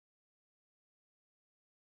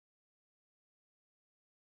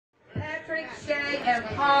Patrick, Shay, and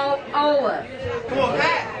Paul Olaf. Come on,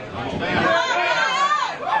 Pat.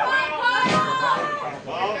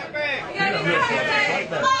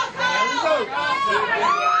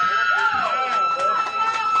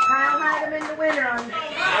 Kyle Hyde in the winner on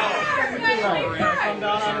 7 kilos.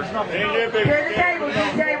 Clear the table,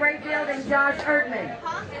 DJ Rayfield and Josh Erdman.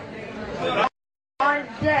 On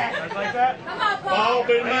deck. Like that? Come on, Paul. On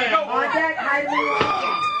deck, Hyde and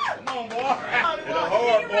Come on, boy. It's a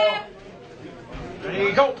hard ball. There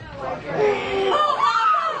you go.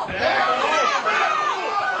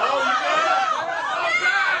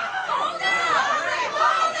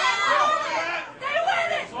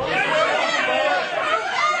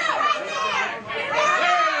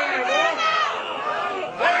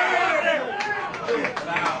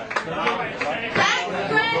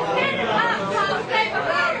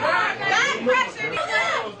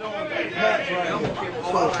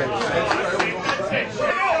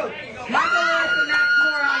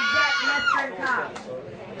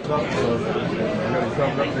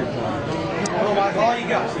 Oh, Mike, all you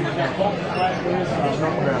got.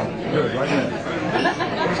 Good, right there.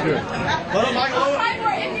 That's good. Let him, Michael.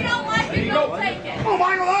 If you don't like it, don't take it. Oh,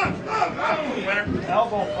 Michael, on!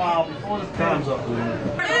 Elbow foul before the time's up. Post,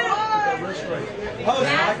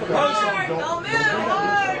 Michael, post. Don't move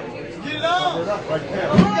hard. Get it on. Right there.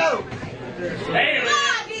 Here we go. Come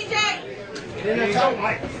on, DJ. There you go,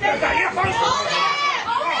 Mike. Here first. Hold it.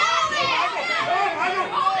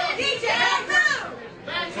 DJ, don't move.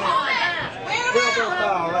 Hold it. Elbow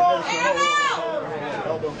foul right there.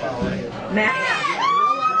 Elbow foul right here. Matt.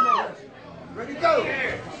 Ready to go.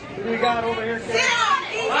 Who do we got over here? Sit on,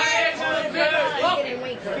 DJ.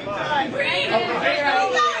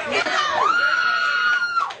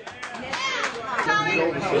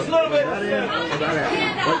 Just a little bit. Right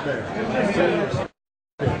there.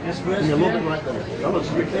 Just a little bit right there. That looks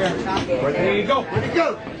right there. Right there you go. Ready to go.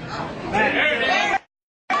 There it is.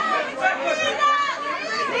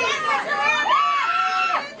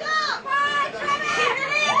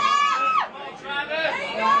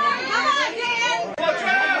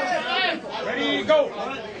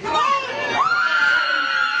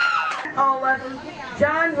 Olaf,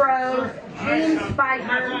 John Rose, Gene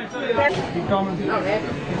Spiker. Keep coming.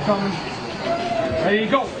 Keep coming. There you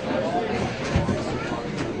go.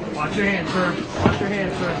 Watch your hand, sir. Watch your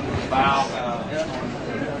hand, sir. Wow.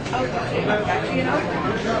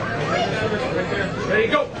 There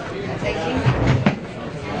you go.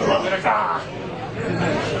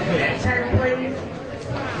 Turn, please.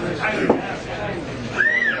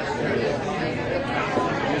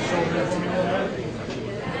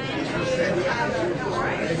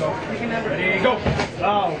 There you go.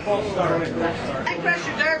 Oh, false start. Back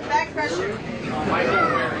pressure, Dirk. Back pressure.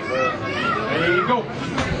 There you go.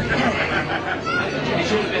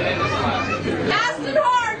 Fast and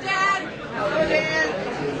hard, Dad. Go, Dan.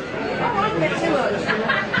 Come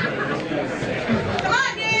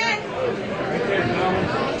on, Dan.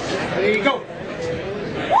 There you go.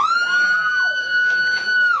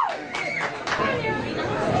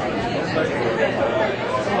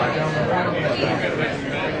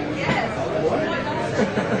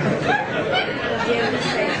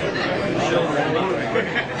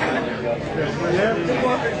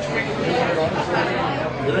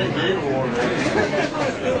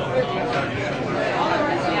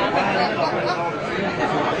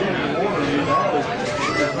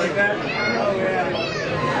 Like that?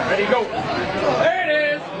 Ready, go. There it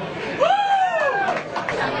is. Woo!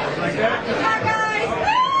 Like that? Come on, guys.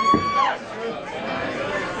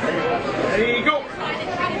 There you go.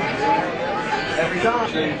 Every time.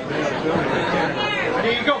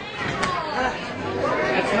 There you go.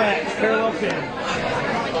 That's Max. Parallel pin.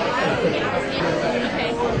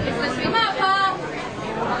 Come on, Paul.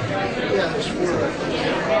 Yeah, it's 4.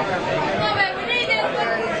 Come on, baby. We need this.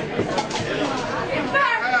 Get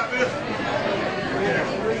back.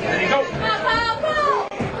 There you go. Come on, Paul. Paul.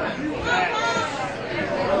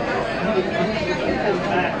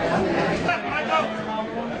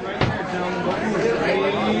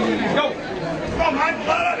 Go. Come on, Michael.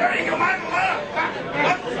 There you go, Michael.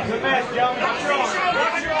 Good match, gentlemen. Watch your arm.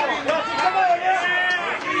 Watch your arm. Come on, yeah.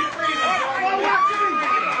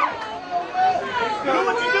 Do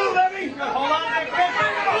what you do, Levy. Hold on there.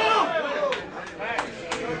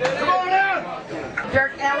 Come on now.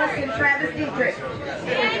 Dirk Ellis and Travis Dietrich.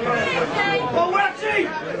 Oh, Waxy.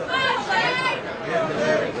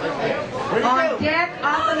 On deck,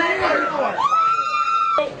 off the mat.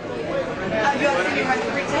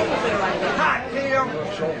 Hot, Tim.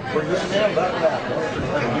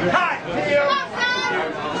 Hot, Tim.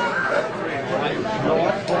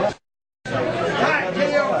 Hot,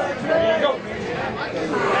 Tim. There you go.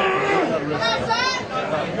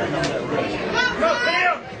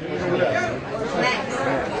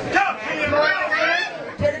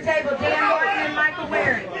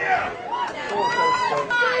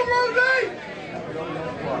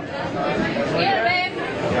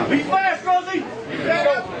 Be fast, Rosie!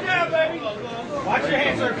 Yeah, baby! Watch your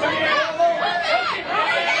hands, sir. Put your hands on the floor.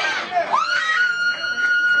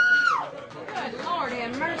 Good Lord,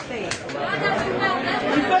 have mercy. Be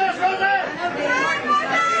fast, Rosie!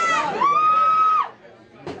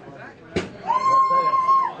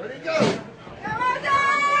 Ready to go!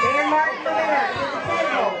 Dan Martin, the winner, to the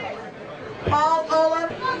table. Paul Olaf.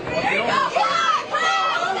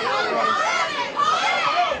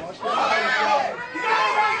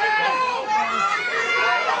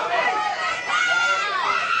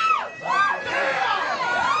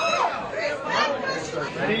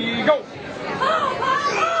 Ready, go!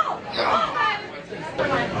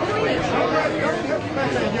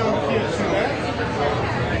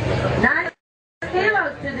 9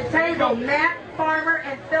 kilos to the table. Matt Farmer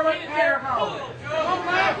and Philip Adderhold.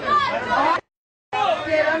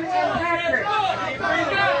 Stidham and Patrick.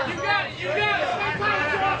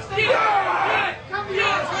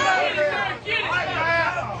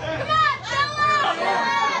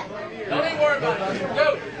 Don't even worry about it. Go.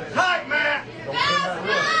 Tight, Matt!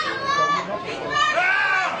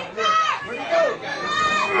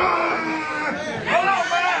 Hold on,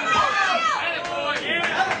 Matt!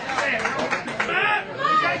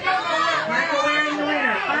 Michael Waring, the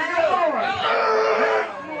winner. Final four.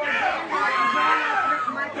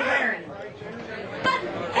 Michael Waring.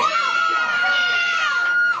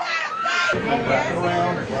 Back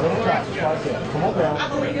around, right on top, just like that. Come on down.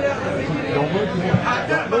 Don't move your hand.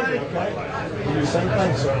 Don't move it, okay? You do the same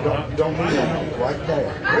thing, sir. Don't move your hand. Right there.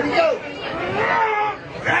 Ready, go!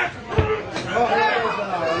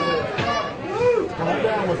 Come on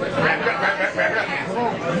down with it. Come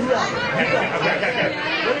on. You got it.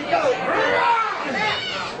 Ready, go!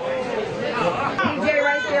 DJ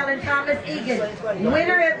Rayfield and Thomas Egan.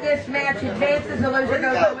 Winner of this match advances. The loser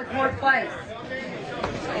goes home with fourth place.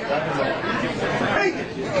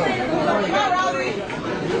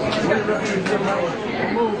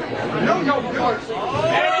 No, no, no.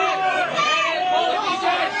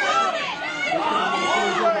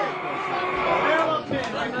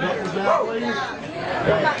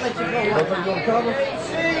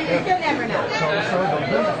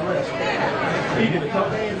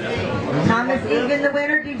 Thomas Egan, the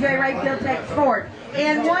winner. DJ Rayfield takes fourth.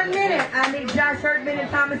 In 1 minute, I need Josh Herdman and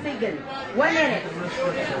Thomas Egan. 1 minute.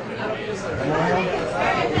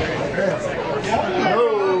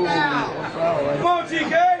 Come on,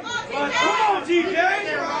 TK. Come on, TK.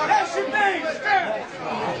 That's your thing.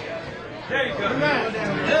 There you go.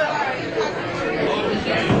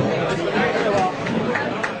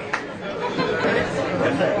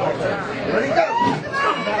 Ready, go.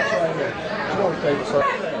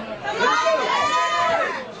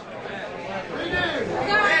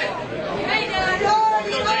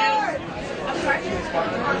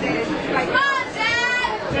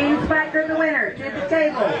 James Spiker, the winner, to the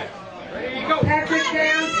table. Patrick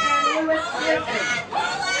Downs and Lewis Gibson.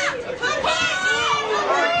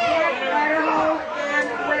 Jack Adderhold and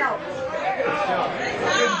Welch.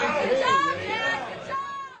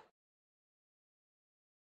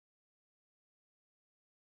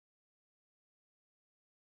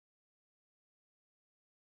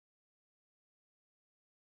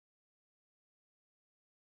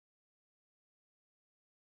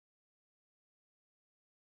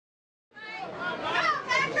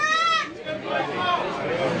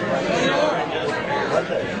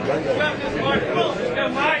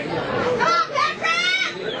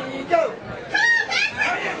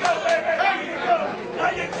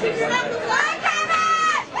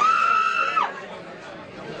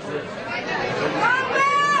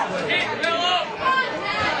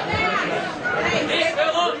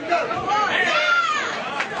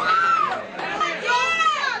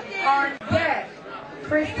 On deck,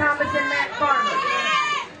 Chris Thomas and Matt Farmer.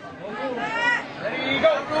 There you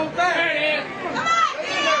go. Go back.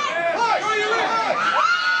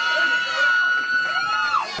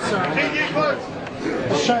 Can't get close.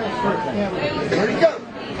 Ready, go.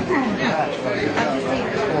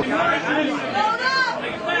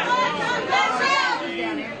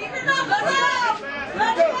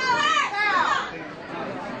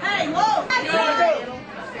 Hey, whoa!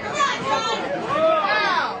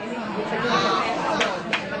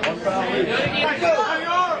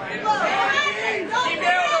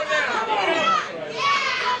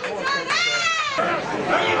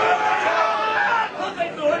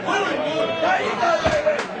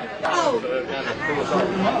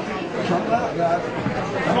 Jump out, guys.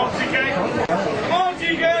 Come on, TK. Come on,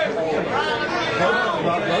 TK.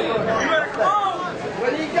 You better come on.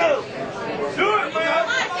 Where do you go? Do it, man.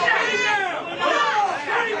 Steady down.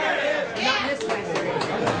 Steady down. Not this way, sir.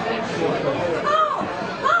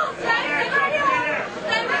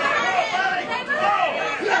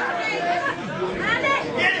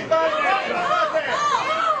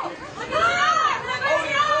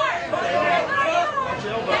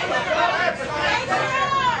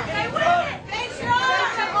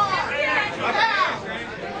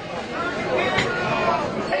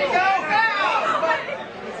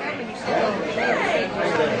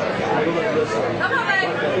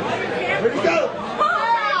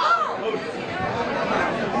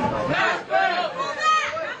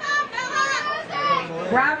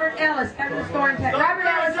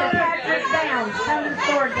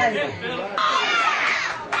 table.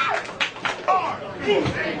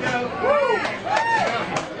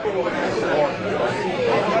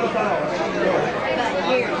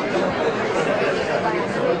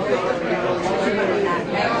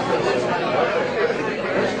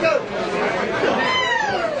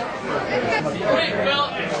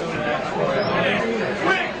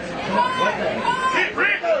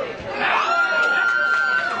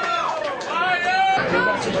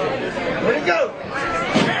 Where'd he go? Where'd he go?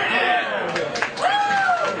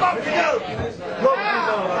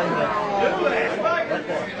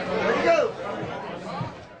 Where'd he go? Where'd he go?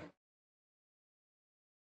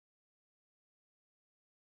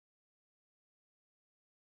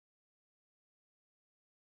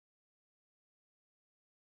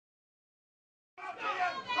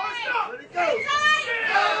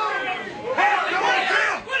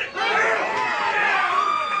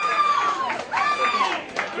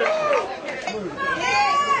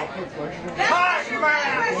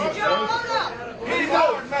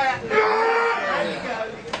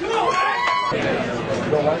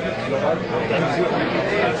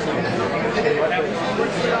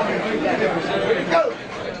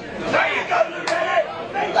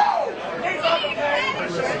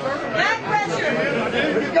 Back pressure.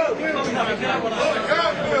 Where'd he go?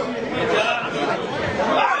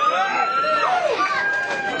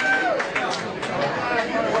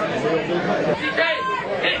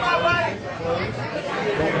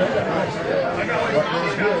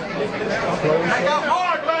 I got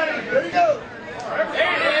hard, buddy. Where'd he go?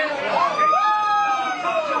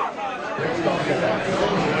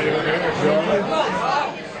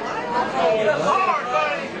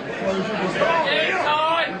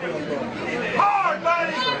 Hard,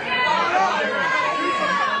 buddy.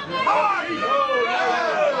 Hard, buddy.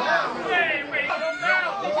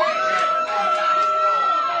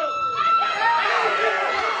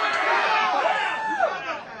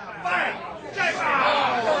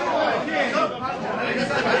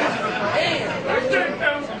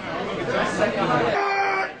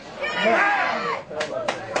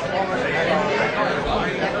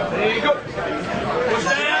 There you go. Push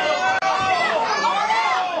down.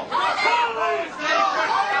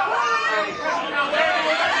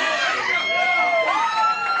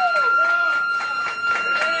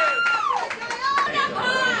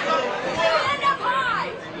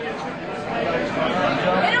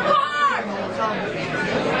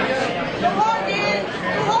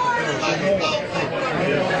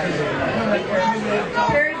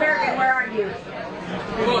 Terry Bergen, where are you?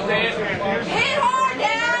 Hit hard,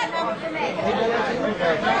 Dad!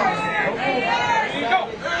 There you go.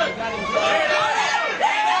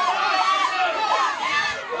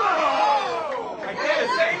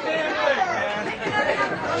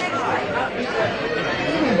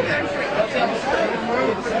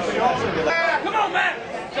 Come on, Matt.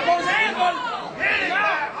 Suppose his hands on. Hit it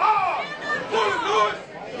hard. Pull it, Lewis.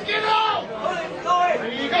 Get on.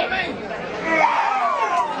 There you go, man.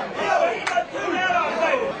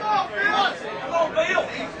 Come on, Bill. Pull it, Bill.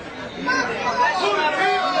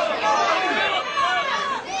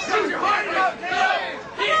 Put your heart up, Bill.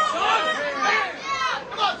 Hit, son.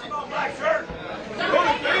 Come on, black shirt. Pull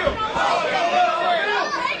it, Bill.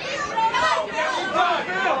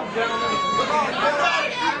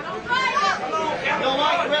 Don't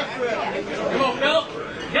like ref grip. Come on, Bill.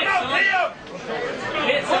 Hit, son.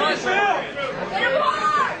 Hit, son. Hit him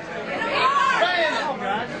hard! Hit him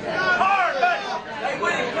hard! Hard, buddy. Hey,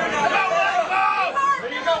 Winnie, turn that. Come on,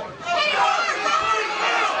 there you go. Hit hard!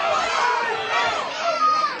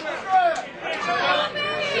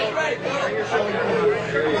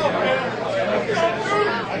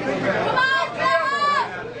 Come on, Philip!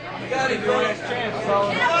 You got it, your last chance. Hit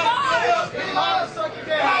him hard! Hit him hard, suck it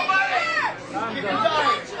down. How, buddy? Keep it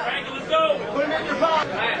tight. Frank, let's go. Put him in your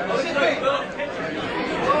pocket.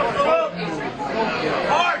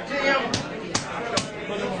 Hard, Tim.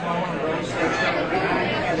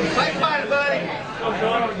 Think about it, buddy.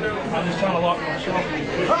 I'm just trying to lock myself.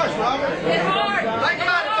 Hush, Robert. Hit hard! Think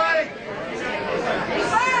about it, buddy. Be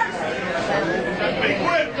first! Be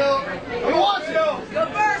quick, Bill. Who wants to go? Go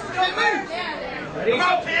first! Go first! Come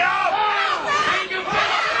on, Tim.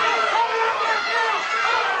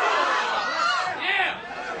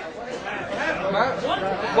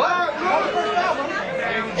 What?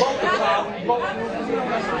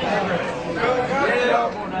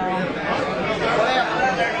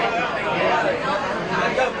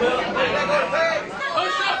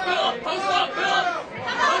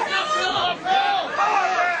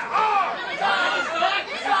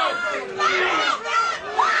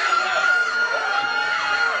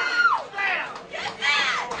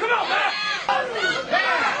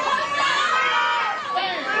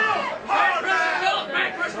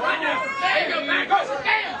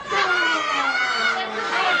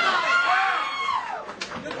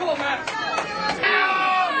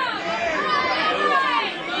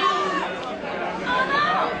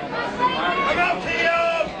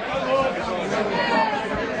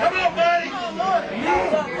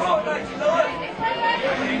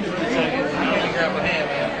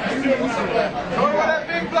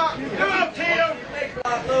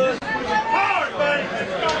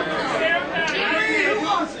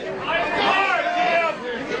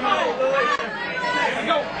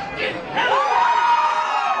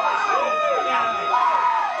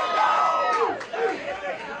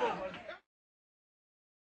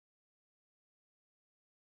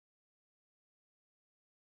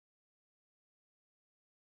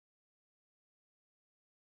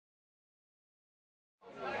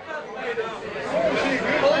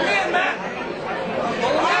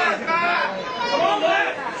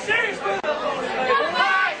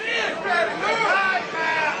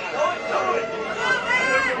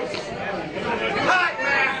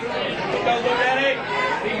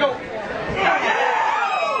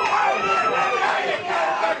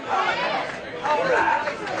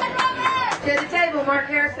 Mark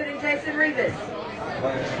Harrison and Jason Rivas.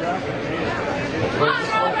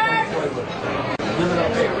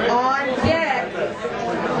 On deck,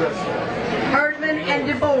 Herdman and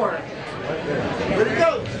DeBoer. Ready,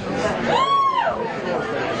 go!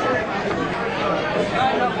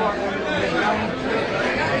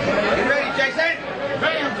 You ready, Jason?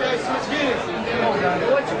 Bam, Jason, let's get it.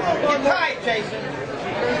 Get tight, Jason.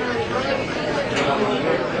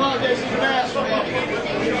 Come on, Jason, you mash.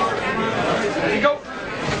 There you go.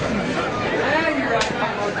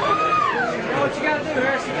 What you gotta do,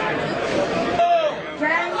 Harrison?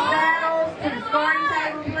 James Battles to the scoring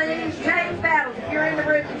table, please. James Battles, if you're in the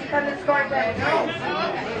room, could you come to the scoring table?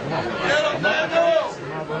 Get up, man, go!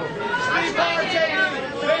 Speed bar, Jason.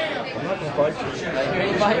 Bam!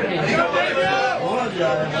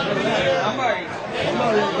 I'm ready.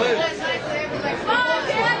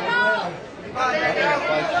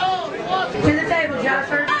 To the table, Josh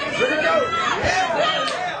Hurd.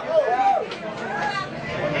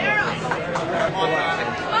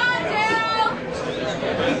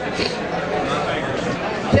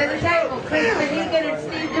 To the table, Chris Egan and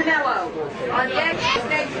Steve DeMello. On deck,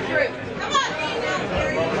 Station Troop.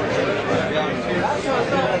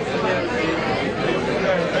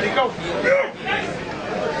 Ready, go!